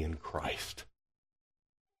maturity in Christ.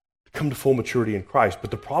 Come to full maturity in Christ.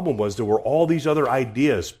 But the problem was there were all these other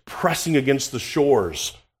ideas pressing against the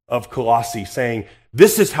shores of Colossae, saying,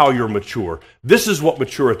 this is how you're mature. This is what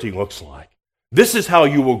maturity looks like. This is how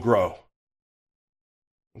you will grow.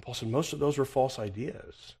 And Paul said most of those are false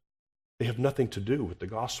ideas. They have nothing to do with the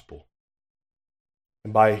gospel.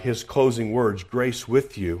 And by his closing words, grace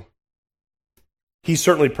with you, he's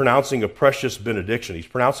certainly pronouncing a precious benediction. He's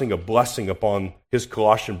pronouncing a blessing upon his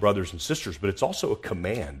Colossian brothers and sisters, but it's also a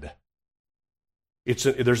command.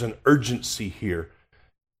 There's an urgency here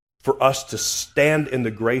for us to stand in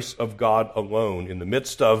the grace of God alone in the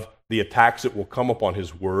midst of the attacks that will come upon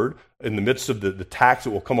his word, in the midst of the attacks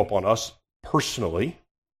that will come upon us personally.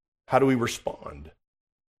 How do we respond?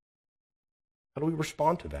 How do we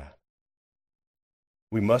respond to that?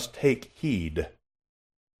 We must take heed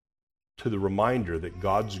to the reminder that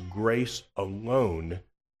God's grace alone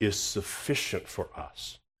is sufficient for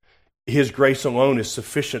us. His grace alone is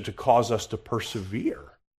sufficient to cause us to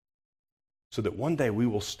persevere, so that one day we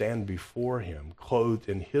will stand before him, clothed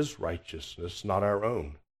in his righteousness, not our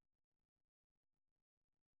own.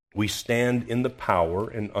 We stand in the power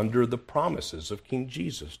and under the promises of King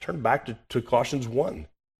Jesus. Turn back to Colossians 1.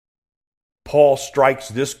 Paul strikes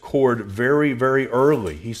this chord very, very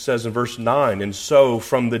early. He says in verse 9, and so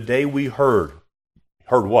from the day we heard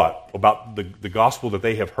what? About the gospel that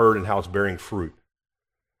they have heard and how it's bearing fruit.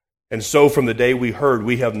 And so from the day we heard,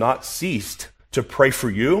 we have not ceased to pray for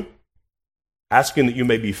you, asking that you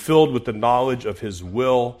may be filled with the knowledge of his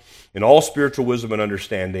will in all spiritual wisdom and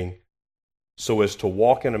understanding, so as to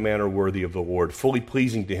walk in a manner worthy of the Lord, fully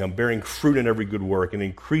pleasing to him, bearing fruit in every good work, and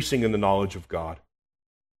increasing in the knowledge of God.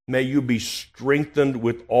 May you be strengthened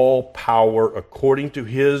with all power according to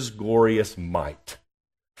his glorious might,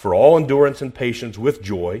 for all endurance and patience with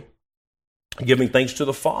joy, giving thanks to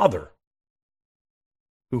the Father,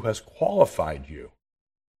 who has qualified you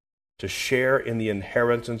to share in the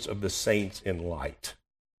inheritance of the saints in light.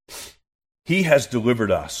 He has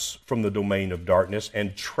delivered us from the domain of darkness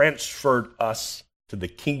and transferred us to the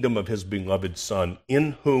kingdom of his beloved Son,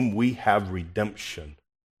 in whom we have redemption,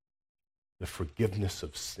 the forgiveness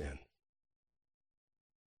of sin.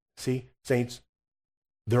 See, saints,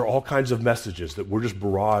 there are all kinds of messages that we're just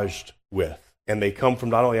barraged with, and they come from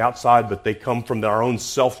not only outside, but they come from our own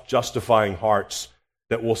self-justifying hearts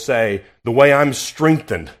that will say, the way I'm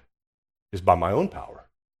strengthened is by my own power.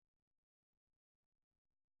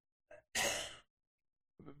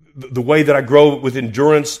 The way that I grow with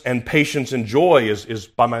endurance and patience and joy is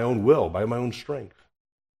by my own will, by my own strength.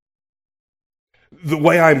 The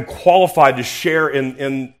way I'm qualified to share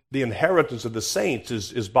in the inheritance of the saints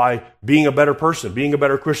is by being a better person, being a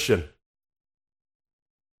better Christian.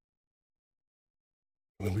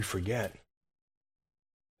 When we forget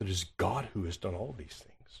that it is God who has done all these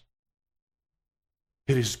things.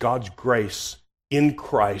 It is God's grace in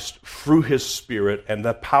Christ through his Spirit and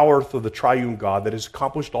the power through the triune God that has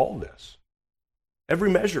accomplished all this. Every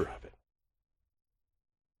measure of it.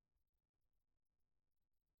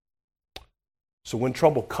 So when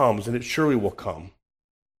trouble comes, and it surely will come,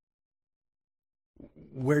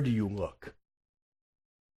 where do you look?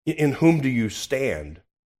 In whom do you stand?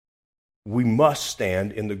 We must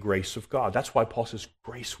stand in the grace of God. That's why Paul says,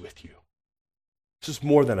 grace with you. This is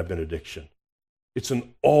more than a benediction. It's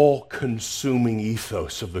an all-consuming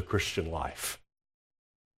ethos of the Christian life.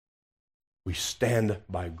 We stand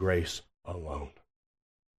by grace alone.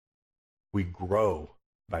 We grow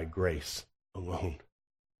by grace alone.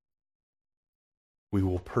 We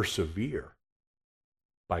will persevere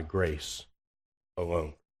by grace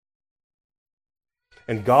alone.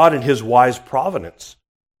 And God, in his wise providence,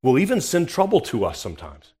 will even send trouble to us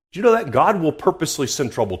sometimes. Do you know that? God will purposely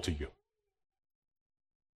send trouble to you.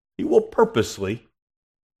 He will purposely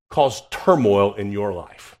cause turmoil in your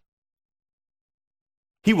life.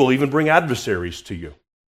 He will even bring adversaries to you.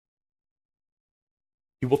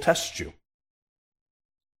 He will test you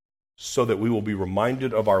so that we will be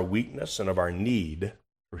reminded of our weakness and of our need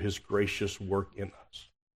for his gracious work in us.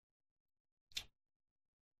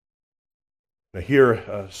 Now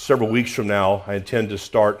here, several weeks from now, I intend to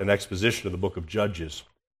start an exposition of the book of Judges.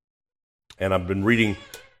 And I've been reading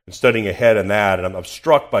and studying ahead in that, and I'm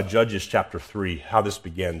struck by Judges chapter 3, how this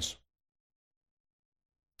begins.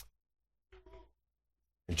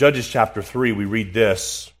 In Judges chapter 3, we read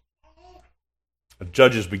this.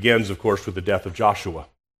 Judges begins, of course, with the death of Joshua.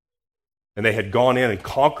 And they had gone in and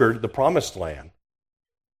conquered the promised land.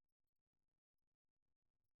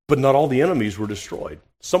 But not all the enemies were destroyed.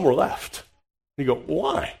 Some were left. And you go,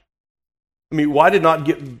 why? I mean, why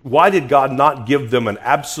did God not give them an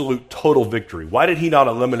absolute total victory? Why did he not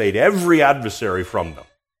eliminate every adversary from them?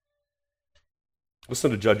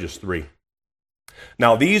 Listen to Judges 3.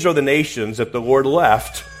 Now these are the nations that the Lord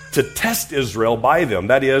left to test Israel by them.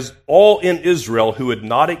 That is, all in Israel who had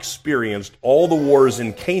not experienced all the wars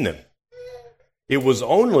in Canaan. It was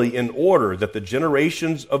only in order that the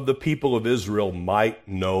generations of the people of Israel might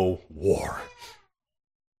know war.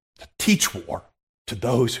 To teach war to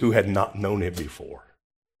those who had not known it before.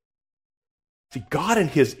 See, God in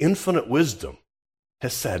his infinite wisdom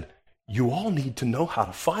has said, you all need to know how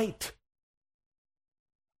to fight.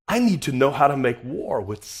 I need to know how to make war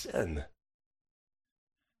with sin.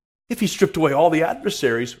 If he stripped away all the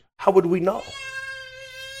adversaries, how would we know?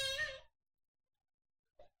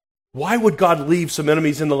 Why would God leave some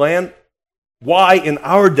enemies in the land? Why in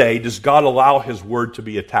our day does God allow his word to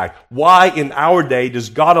be attacked? Why in our day does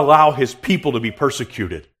God allow his people to be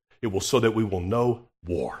persecuted? It will so that we will know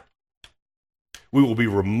war. We will be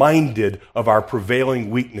reminded of our prevailing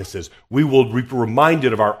weaknesses. We will be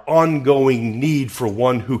reminded of our ongoing need for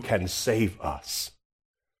one who can save us.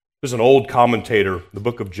 There's an old commentator, the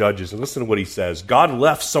book of Judges, and listen to what he says. God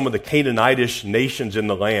left some of the Canaanitish nations in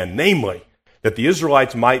the land, namely, that the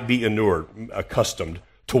Israelites might be accustomed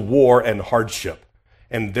to war and hardship,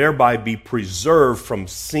 and thereby be preserved from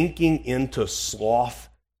sinking into sloth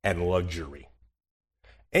and luxury.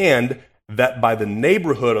 And that by the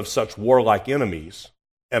neighborhood of such warlike enemies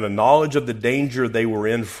and a knowledge of the danger they were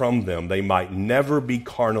in from them, they might never be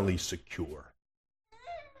carnally secure,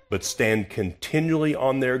 but stand continually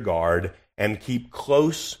on their guard and keep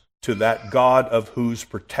close to that God of whose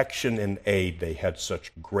protection and aid they had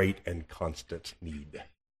such great and constant need.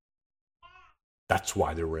 That's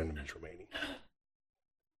why there were enemies remaining.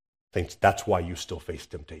 Saints, that's why you still face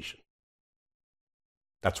temptation.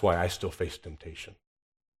 That's why I still face temptation.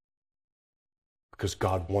 Because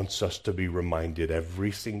God wants us to be reminded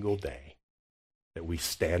every single day that we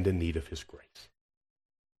stand in need of his grace,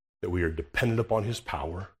 that we are dependent upon his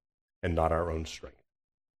power and not our own strength.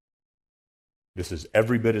 This is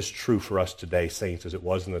every bit as true for us today, saints, as it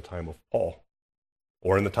was in the time of Paul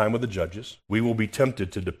or in the time of the judges. We will be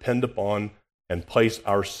tempted to depend upon and place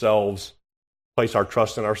our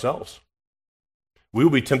trust in ourselves. We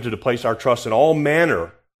will be tempted to place our trust in all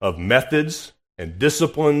manner of methods and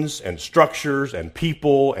disciplines and structures and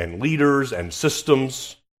people and leaders and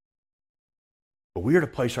systems. But we are to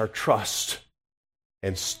place our trust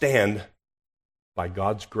and stand by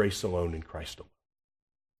God's grace alone in Christ alone.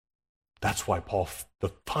 That's why Paul,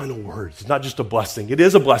 the final words, it's not just a blessing. It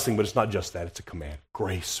is a blessing, but it's not just that. It's a command.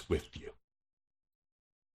 Grace with you.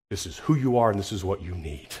 This is who you are and this is what you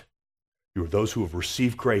need. You are those who have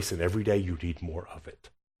received grace, and every day you need more of it.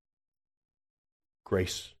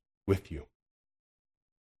 Grace with you.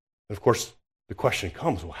 And of course, the question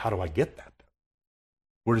comes, well, how do I get that?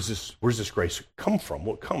 Where does this grace come from?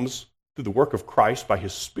 Well, it comes through the work of Christ by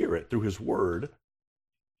his Spirit, through his word.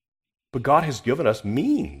 But God has given us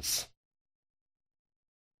means.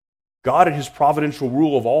 God, in his providential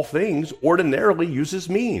rule of all things, ordinarily uses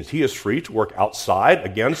means. He is free to work outside,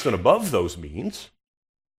 against, and above those means.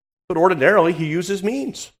 But ordinarily, he uses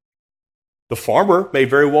means. The farmer may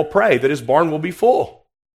very well pray that his barn will be full.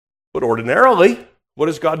 But ordinarily, what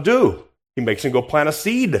does God do? He makes him go plant a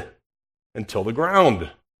seed and till the ground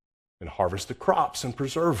and harvest the crops and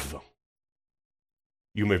preserve them.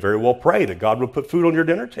 You may very well pray that God will put food on your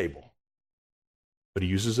dinner table. But he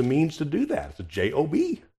uses a means to do that. It's a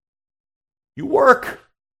J-O-B. You work,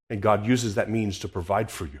 and God uses that means to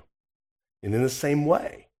provide for you. And in the same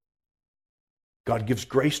way, God gives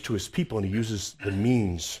grace to his people, and he uses the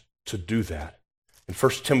means to do that. In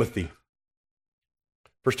 1 Timothy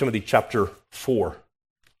chapter 4,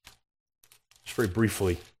 just very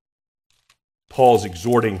briefly, Paul's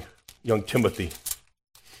exhorting young Timothy,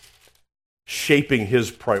 shaping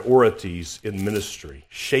his priorities in ministry,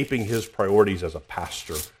 shaping his priorities as a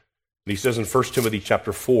pastor. And he says in 1 Timothy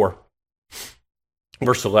chapter 4,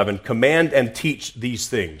 verse 11, command and teach these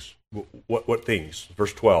things. What things?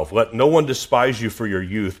 Verse 12, let no one despise you for your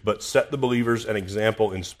youth, but set the believers an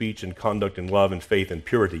example in speech and conduct and love and faith and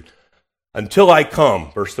purity. Until I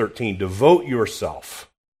come, verse 13, devote yourself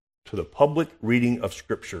to the public reading of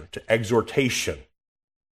Scripture, to exhortation,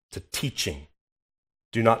 to teaching.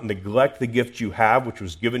 Do not neglect the gift you have, which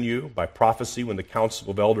was given you by prophecy when the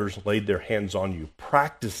council of elders laid their hands on you.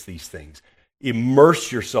 Practice these things.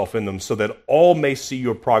 Immerse yourself in them so that all may see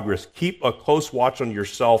your progress. Keep a close watch on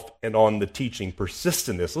yourself and on the teaching. Persist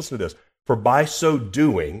in this. Listen to this. For by so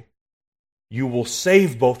doing, you will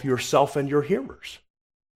save both yourself and your hearers.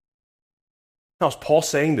 Now, is Paul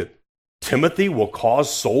saying that Timothy will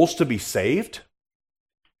cause souls to be saved?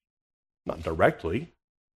 Not directly.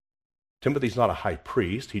 Timothy's not a high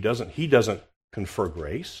priest. He doesn't confer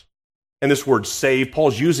grace. And this word save,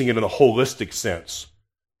 Paul's using it in a holistic sense.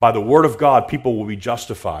 By the word of God, people will be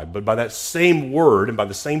justified. But by that same word and by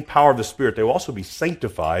the same power of the Spirit, they will also be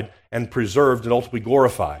sanctified and preserved and ultimately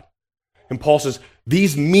glorified. And Paul says,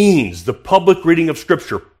 these means, the public reading of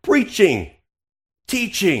Scripture, preaching,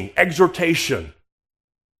 teaching, exhortation.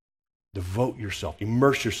 Devote yourself,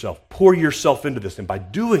 immerse yourself, pour yourself into this. And by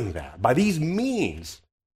doing that, by these means,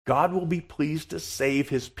 God will be pleased to save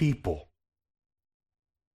his people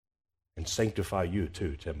and sanctify you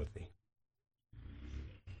too, Timothy.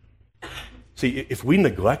 See, if we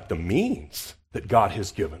neglect the means that God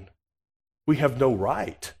has given, we have no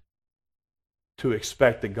right to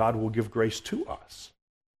expect that God will give grace to us.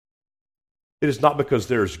 It is not because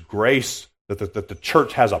there's grace that the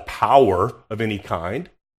church has a power of any kind.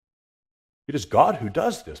 It is God who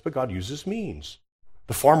does this, but God uses means.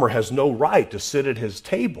 The farmer has no right to sit at his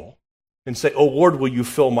table and say, "Oh Lord, will you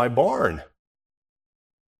fill my barn?"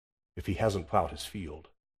 if he hasn't plowed his field,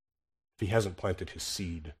 if he hasn't planted his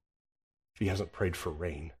seed, if he hasn't prayed for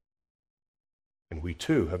rain. And we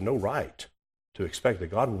too have no right to expect that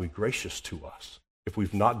God will be gracious to us if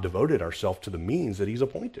we've not devoted ourselves to the means that he's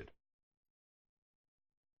appointed.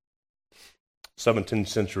 17th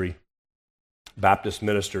century Baptist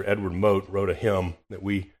minister Edward Mote wrote a hymn that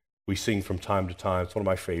we sing from time to time. It's one of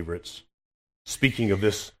my favorites. Speaking of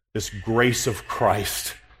this grace of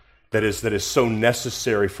Christ that is so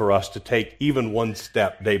necessary for us to take even one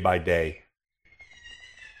step day by day.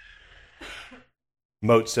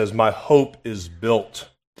 Mote says, "My hope is built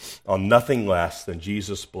on nothing less than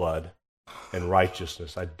Jesus' blood and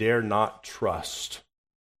righteousness. I dare not trust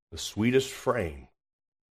the sweetest frame,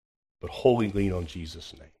 but wholly lean on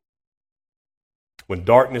Jesus' name. When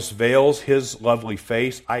darkness veils his lovely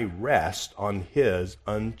face, I rest on his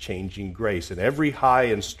unchanging grace. In every high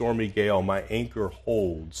and stormy gale, my anchor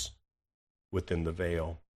holds within the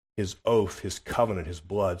veil. His oath, his covenant, his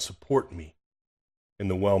blood support me in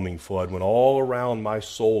the whelming flood. When all around my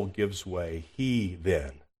soul gives way, he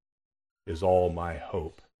then is all my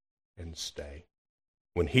hope and stay.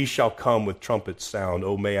 When he shall come with trumpet sound,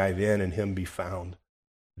 oh, may I then in him be found,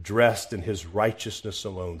 dressed in his righteousness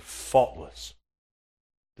alone, faultless,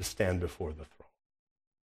 to stand before the throne.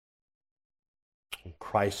 On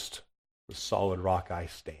Christ, the solid rock I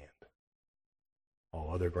stand.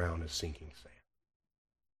 All other ground is sinking sand.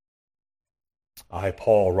 I,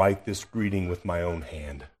 Paul, write this greeting with my own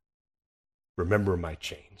hand. Remember my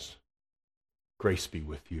chains. Grace be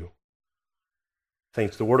with you."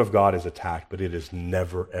 Saints, the Word of God is attacked, but it is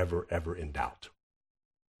never, ever, ever in doubt.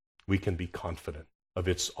 We can be confident of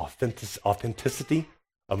its authenticity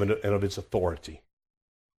and of its authority.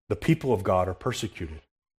 The people of God are persecuted.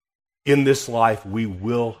 In this life, we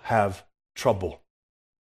will have trouble.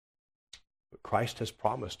 But Christ has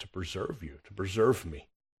promised to preserve you, to preserve me.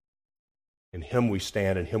 In him we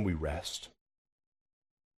stand, in him we rest.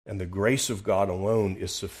 And the grace of God alone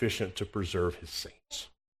is sufficient to preserve his saints.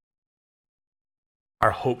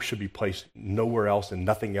 Our hope should be placed nowhere else and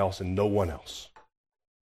nothing else and no one else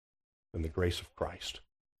than the grace of Christ.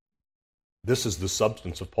 This is the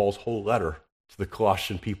substance of Paul's whole letter to the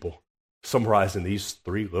Colossian people, summarized in these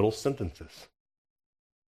 3 little sentences.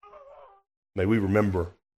 May we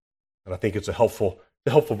remember, and I think it's a helpful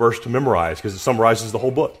verse to memorize because it summarizes the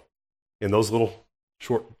whole book in those little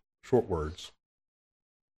short words.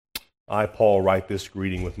 I, Paul, write this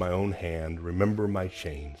greeting with my own hand. Remember my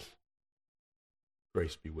chains.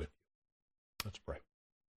 Grace be with you. Let's pray.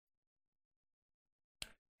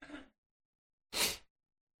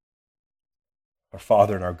 Our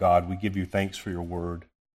Father and our God, we give you thanks for your word.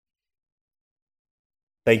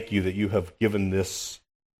 Thank you that you have given this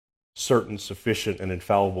certain, sufficient, and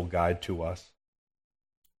infallible guide to us.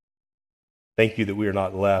 Thank you that we are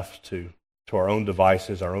not left to our own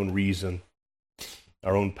devices, our own reason,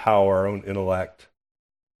 our own power, our own intellect.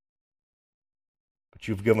 But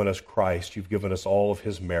you've given us Christ. You've given us all of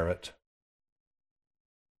his merit.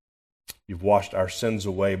 You've washed our sins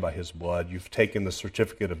away by his blood. You've taken the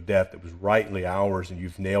certificate of death that was rightly ours, and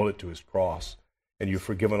you've nailed it to his cross, and you've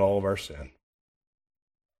forgiven all of our sin.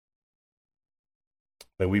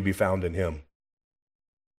 May we be found in him.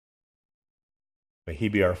 May He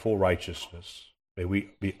be our full righteousness. May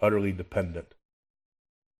we be utterly dependent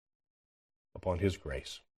upon His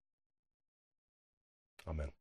grace. Amen.